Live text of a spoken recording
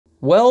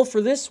Well, for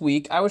this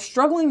week, I was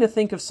struggling to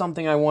think of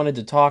something I wanted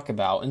to talk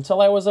about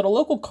until I was at a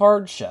local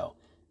card show.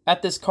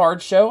 At this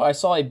card show, I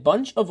saw a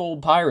bunch of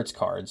old Pirates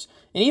cards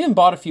and even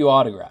bought a few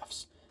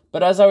autographs.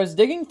 But as I was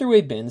digging through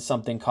a bin,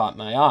 something caught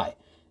my eye.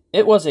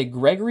 It was a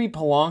Gregory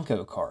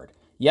Polanco card.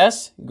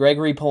 Yes,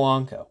 Gregory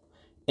Polanco.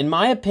 In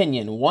my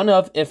opinion, one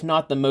of, if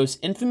not the most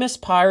infamous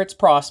Pirates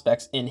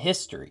prospects in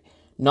history.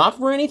 Not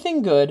for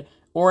anything good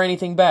or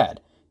anything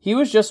bad. He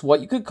was just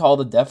what you could call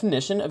the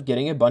definition of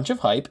getting a bunch of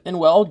hype and,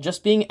 well,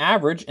 just being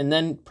average and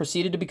then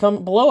proceeded to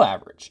become below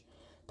average.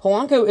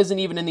 Polanco isn't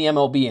even in the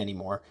MLB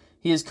anymore.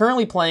 He is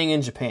currently playing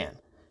in Japan.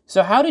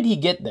 So how did he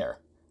get there?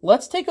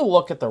 Let's take a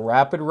look at the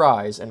rapid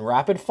rise and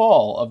rapid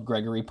fall of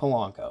Gregory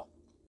Polanco.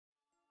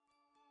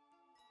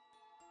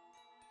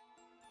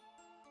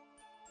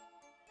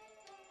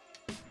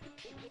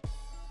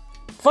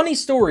 Funny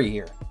story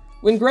here.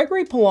 When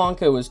Gregory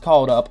Polanco was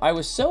called up, I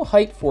was so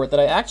hyped for it that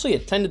I actually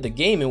attended the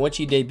game in which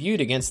he debuted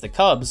against the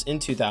Cubs in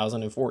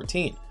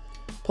 2014.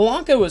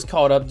 Polanco was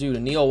called up due to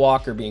Neil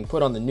Walker being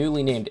put on the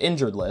newly named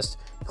injured list,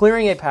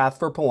 clearing a path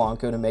for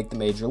Polanco to make the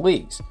major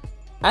leagues.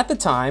 At the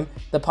time,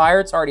 the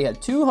Pirates already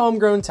had two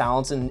homegrown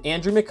talents in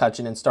Andrew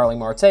McCutchen and Starling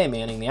Marte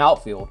manning the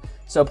outfield,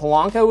 so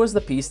Polanco was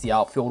the piece the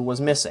outfield was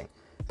missing.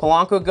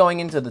 Polanco going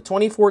into the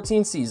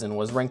 2014 season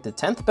was ranked the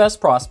 10th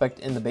best prospect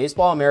in the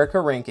Baseball America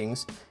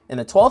rankings and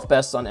the 12th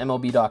best on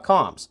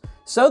MLB.com's,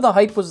 so the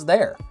hype was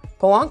there.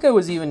 Polanco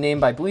was even named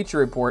by Bleacher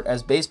Report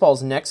as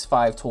baseball's next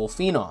five-tool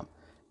phenom.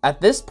 At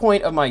this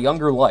point of my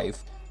younger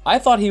life, I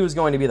thought he was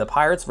going to be the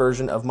Pirates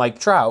version of Mike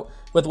Trout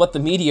with what the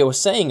media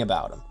was saying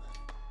about him.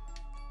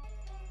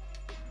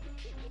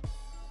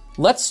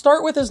 Let's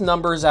start with his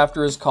numbers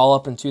after his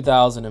call-up in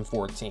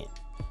 2014.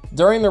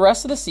 During the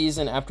rest of the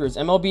season after his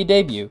MLB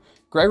debut,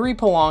 Gregory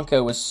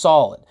Polanco was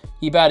solid.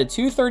 He batted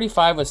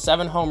 .235 with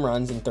 7 home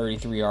runs and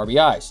 33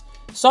 RBIs.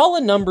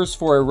 Solid numbers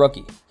for a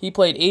rookie. He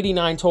played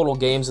 89 total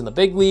games in the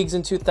big leagues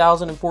in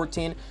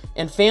 2014,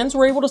 and fans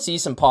were able to see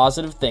some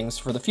positive things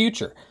for the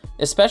future,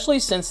 especially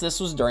since this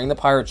was during the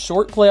Pirates'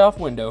 short playoff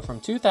window from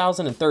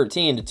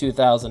 2013 to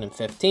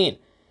 2015.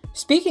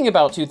 Speaking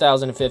about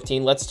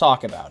 2015, let's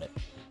talk about it.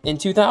 In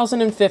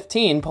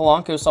 2015,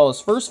 Polanco saw his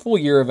first full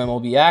year of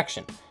MLB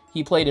action.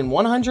 He played in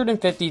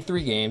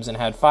 153 games and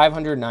had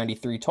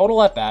 593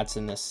 total at-bats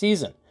in this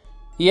season.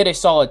 He had a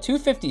solid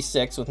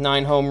 .256 with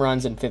 9 home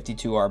runs and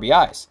 52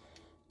 RBIs.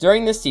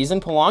 During this season,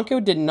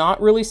 Polanco did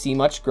not really see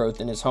much growth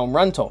in his home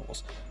run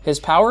totals, his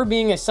power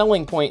being a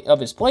selling point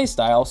of his play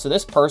style, so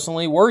this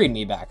personally worried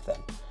me back then.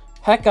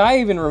 Heck, I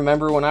even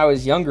remember when I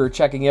was younger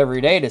checking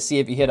every day to see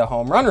if he hit a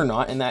home run or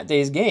not in that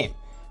day's game.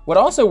 What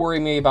also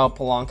worried me about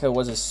Polanco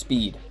was his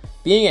speed.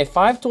 Being a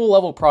 5-tool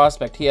level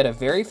prospect, he had a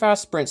very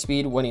fast sprint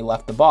speed when he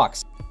left the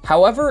box.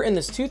 However, in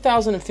this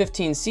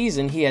 2015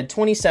 season, he had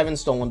 27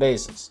 stolen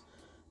bases.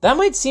 That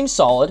might seem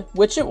solid,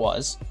 which it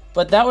was,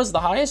 but that was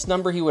the highest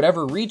number he would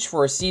ever reach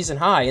for a season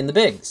high in the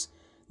bigs.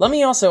 Let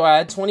me also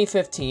add,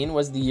 2015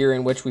 was the year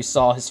in which we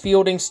saw his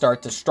fielding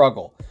start to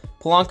struggle.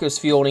 Polanco's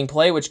fielding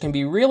play, which can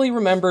be really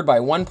remembered by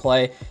one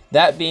play,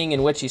 that being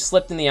in which he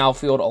slipped in the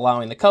outfield,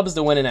 allowing the Cubs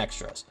to win in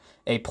extras.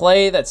 A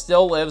play that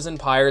still lives in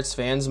Pirates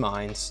fans'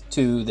 minds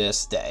to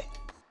this day.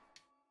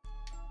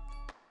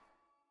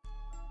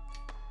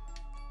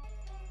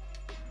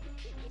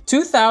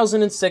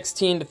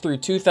 (2016 through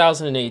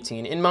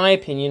 2018, in my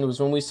opinion, was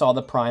when we saw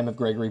the prime of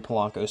Gregory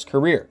Polanco's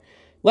career.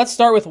 Let's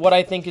start with what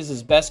I think is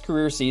his best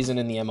career season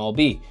in the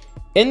MLB.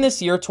 In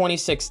this year,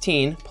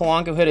 2016,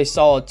 Polanco hit a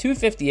solid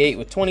 .258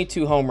 with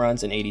 22 home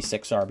runs and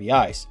 86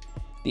 RBIs.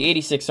 The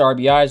 86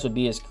 RBIs would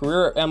be his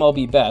career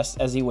MLB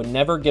best, as he would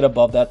never get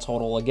above that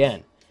total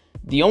again.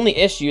 The only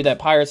issue that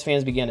Pirates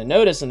fans began to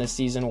notice in this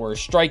season were his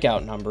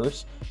strikeout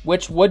numbers,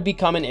 which would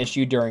become an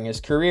issue during his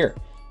career.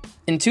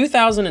 In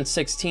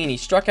 2016, he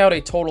struck out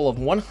a total of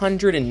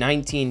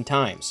 119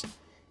 times.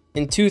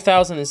 In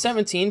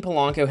 2017,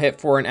 Polanco hit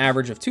for an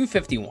average of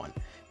 .251.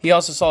 He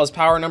also saw his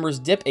power numbers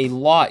dip a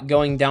lot,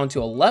 going down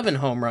to 11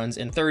 home runs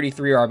and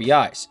 33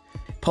 RBIs.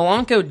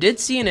 Polanco did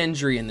see an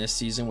injury in this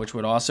season, which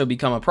would also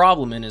become a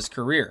problem in his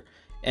career.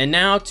 And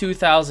now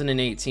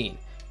 2018.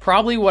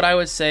 Probably what I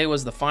would say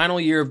was the final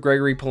year of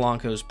Gregory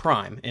Polanco's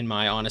prime, in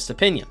my honest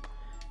opinion.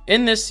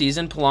 In this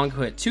season,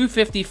 Polanco hit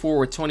 .254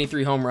 with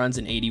 23 home runs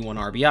and 81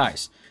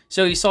 RBIs.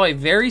 So he saw a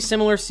very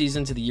similar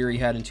season to the year he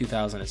had in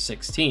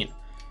 2016.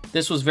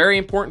 This was very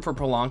important for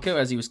Polanco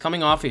as he was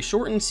coming off a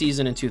shortened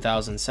season in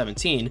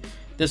 2017.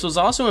 This was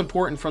also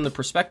important from the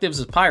perspectives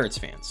of Pirates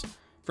fans.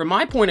 From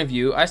my point of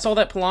view, I saw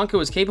that Polanco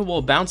was capable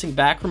of bouncing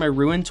back from a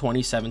ruined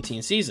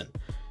 2017 season.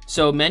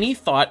 So many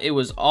thought it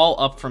was all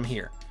up from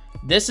here.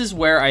 This is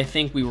where I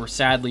think we were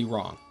sadly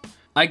wrong.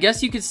 I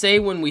guess you could say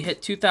when we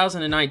hit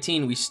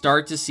 2019, we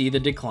start to see the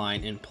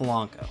decline in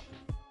Polanco.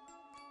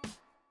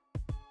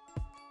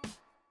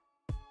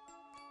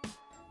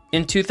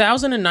 In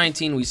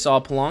 2019, we saw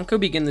Polanco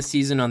begin the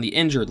season on the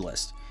injured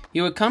list.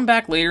 He would come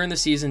back later in the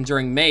season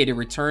during May to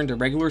return to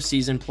regular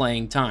season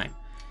playing time.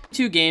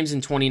 2 games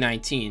in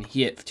 2019,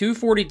 he hit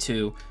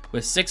 .242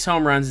 with 6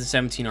 home runs and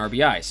 17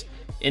 RBIs.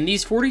 In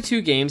these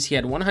 42 games, he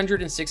had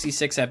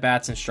 166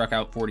 at-bats and struck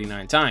out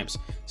 49 times,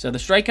 so the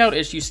strikeout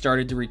issue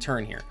started to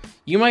return here.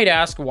 You might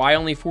ask, why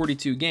only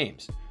 42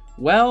 games?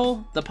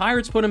 Well, the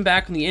Pirates put him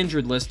back on the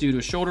injured list due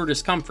to shoulder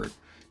discomfort.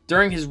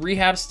 During his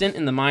rehab stint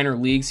in the minor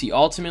leagues, he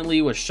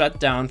ultimately was shut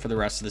down for the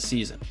rest of the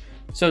season.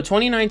 So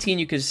 2019,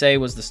 you could say,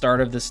 was the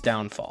start of this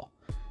downfall.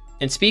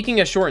 And speaking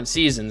of shortened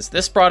seasons,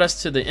 this brought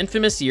us to the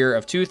infamous year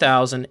of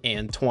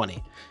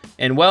 2020.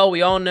 And well,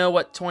 we all know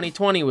what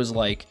 2020 was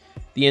like.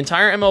 The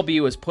entire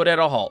MLB was put at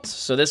a halt,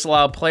 so this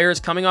allowed players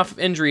coming off of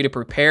injury to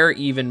prepare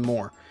even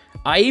more.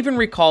 I even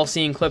recall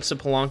seeing clips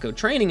of Polanco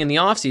training in the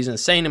offseason,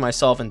 saying to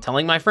myself and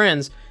telling my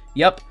friends,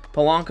 yep,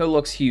 Polanco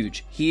looks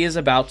huge. He is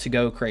about to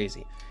go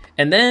crazy.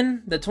 And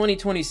then the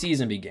 2020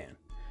 season began.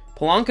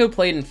 Polanco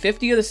played in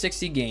 50 of the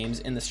 60 games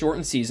in the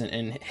shortened season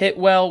and hit,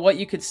 well, what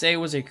you could say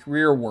was a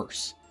career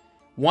worse.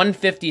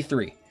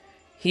 153.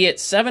 He hit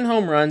 7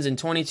 home runs and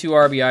 22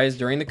 RBIs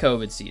during the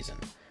COVID season.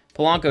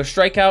 Polanco's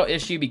strikeout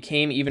issue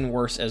became even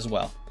worse as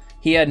well.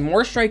 He had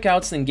more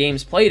strikeouts than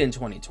games played in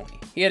 2020.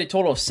 He had a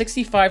total of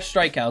 65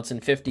 strikeouts in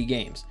 50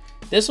 games.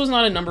 This was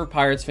not a number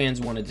Pirates fans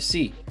wanted to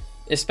see,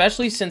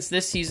 especially since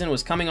this season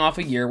was coming off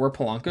a year where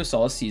Polanco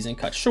saw his season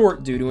cut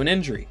short due to an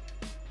injury.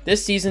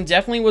 This season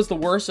definitely was the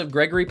worst of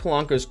Gregory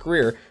Polanco's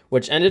career,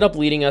 which ended up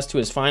leading us to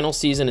his final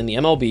season in the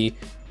MLB,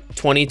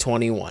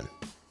 2021.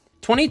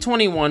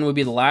 2021 would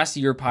be the last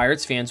year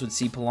Pirates fans would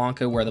see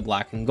Polanco wear the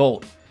black and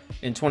gold.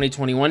 In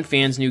 2021,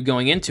 fans knew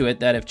going into it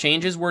that if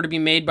changes were to be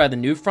made by the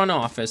new front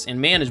office and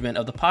management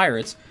of the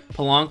Pirates,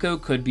 Polanco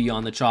could be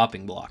on the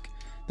chopping block.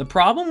 The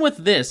problem with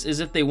this is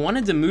if they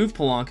wanted to move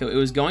Polanco, it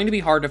was going to be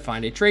hard to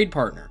find a trade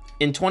partner.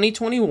 In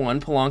 2021,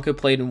 Polanco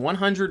played in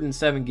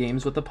 107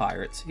 games with the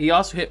Pirates. He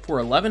also hit for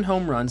 11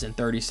 home runs and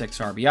 36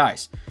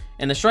 RBIs,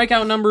 and the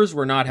strikeout numbers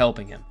were not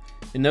helping him.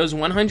 In those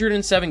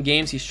 107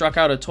 games, he struck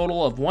out a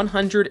total of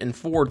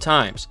 104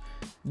 times.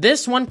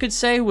 This, one could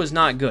say, was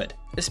not good,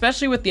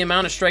 especially with the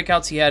amount of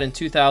strikeouts he had in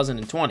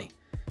 2020.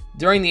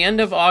 During the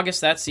end of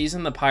August that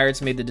season, the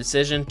Pirates made the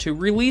decision to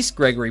release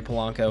Gregory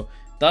Polanco,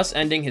 thus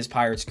ending his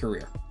Pirates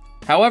career.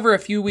 However, a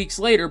few weeks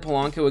later,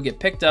 Polanco would get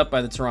picked up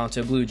by the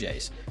Toronto Blue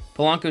Jays.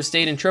 Polanco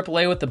stayed in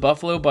AAA with the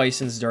Buffalo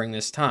Bisons during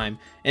this time,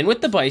 and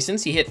with the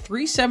Bisons, he hit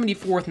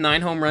 .374 with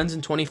 9 home runs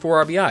and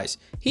 24 RBIs.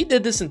 He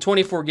did this in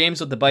 24 games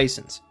with the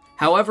Bisons.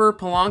 However,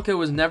 Polanco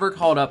was never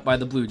called up by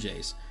the Blue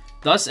Jays,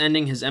 thus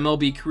ending his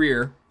MLB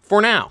career for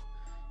now.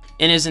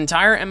 In his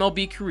entire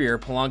MLB career,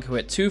 Polanco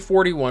hit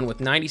 .241 with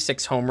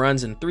 96 home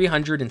runs and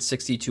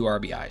 362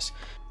 RBIs.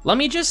 Let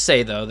me just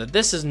say, though, that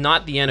this is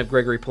not the end of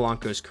Gregory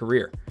Polanco's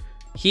career.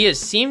 He has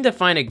seemed to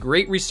find a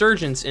great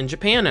resurgence in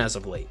Japan as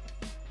of late.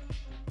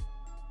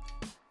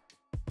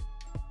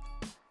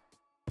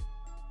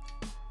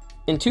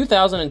 In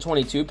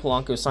 2022,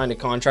 Polanco signed a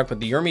contract with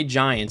the Yomiuri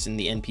Giants in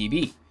the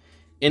NPB.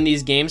 In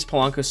these games,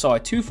 Polanco saw a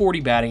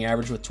 .240 batting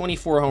average with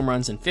 24 home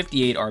runs and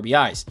 58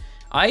 RBIs.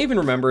 I even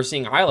remember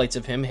seeing highlights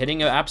of him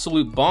hitting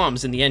absolute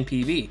bombs in the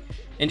NPB.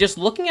 And just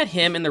looking at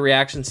him and the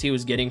reactions he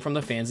was getting from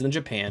the fans in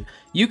Japan,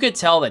 you could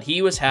tell that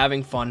he was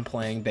having fun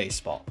playing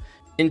baseball.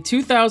 In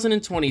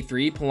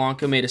 2023,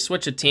 Polanco made a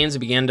switch of teams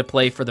and began to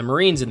play for the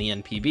Marines in the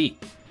NPB.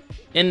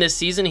 In this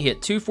season, he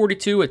hit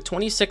 .242 with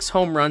 26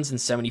 home runs and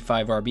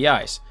 75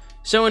 RBIs.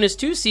 So in his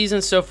 2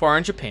 seasons so far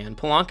in Japan,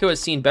 Polanco has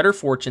seen better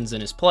fortunes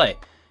in his play.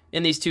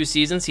 In these 2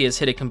 seasons, he has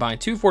hit a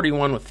combined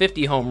 .241 with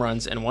 50 home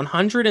runs and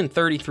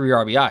 133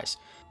 RBIs.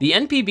 The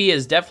NPB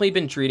has definitely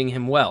been treating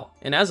him well,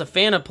 and as a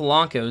fan of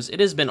Polanco's,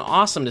 it has been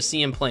awesome to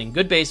see him playing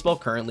good baseball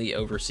currently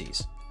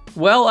overseas.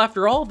 Well,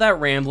 after all of that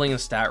rambling and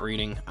stat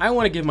reading, I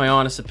want to give my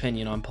honest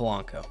opinion on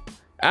Polanco.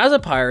 As a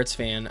Pirates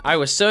fan, I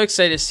was so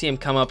excited to see him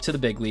come up to the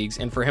big leagues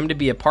and for him to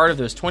be a part of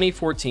those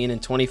 2014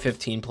 and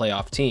 2015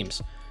 playoff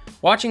teams.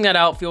 Watching that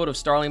outfield of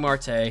Starling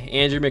Marte,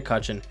 Andrew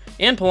McCutchen,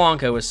 and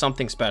Polanco was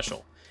something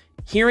special.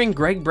 Hearing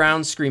Greg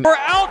Brown scream "For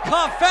El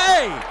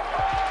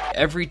Cafe!"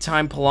 every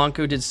time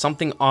Polanco did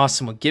something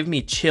awesome would give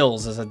me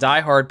chills as a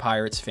die-hard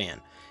Pirates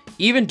fan.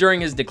 Even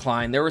during his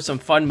decline, there were some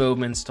fun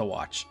moments to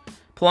watch.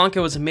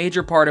 Polanco was a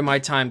major part of my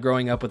time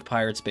growing up with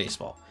Pirates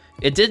baseball.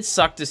 It did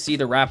suck to see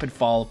the rapid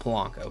fall of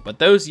Polanco, but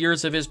those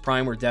years of his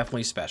prime were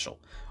definitely special.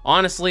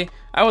 Honestly,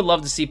 I would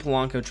love to see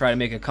Polanco try to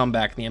make a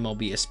comeback in the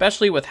MLB,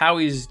 especially with how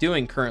he's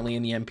doing currently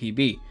in the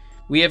NPB.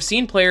 We have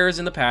seen players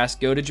in the past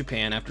go to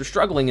Japan after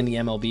struggling in the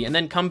MLB and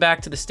then come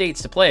back to the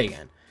States to play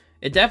again.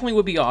 It definitely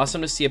would be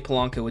awesome to see if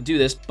Polanco would do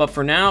this, but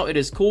for now, it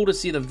is cool to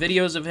see the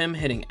videos of him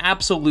hitting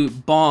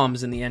absolute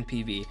bombs in the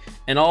NPB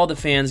and all the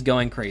fans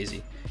going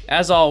crazy.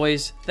 As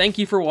always, thank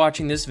you for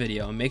watching this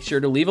video and make sure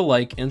to leave a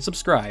like and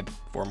subscribe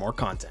for more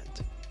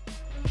content.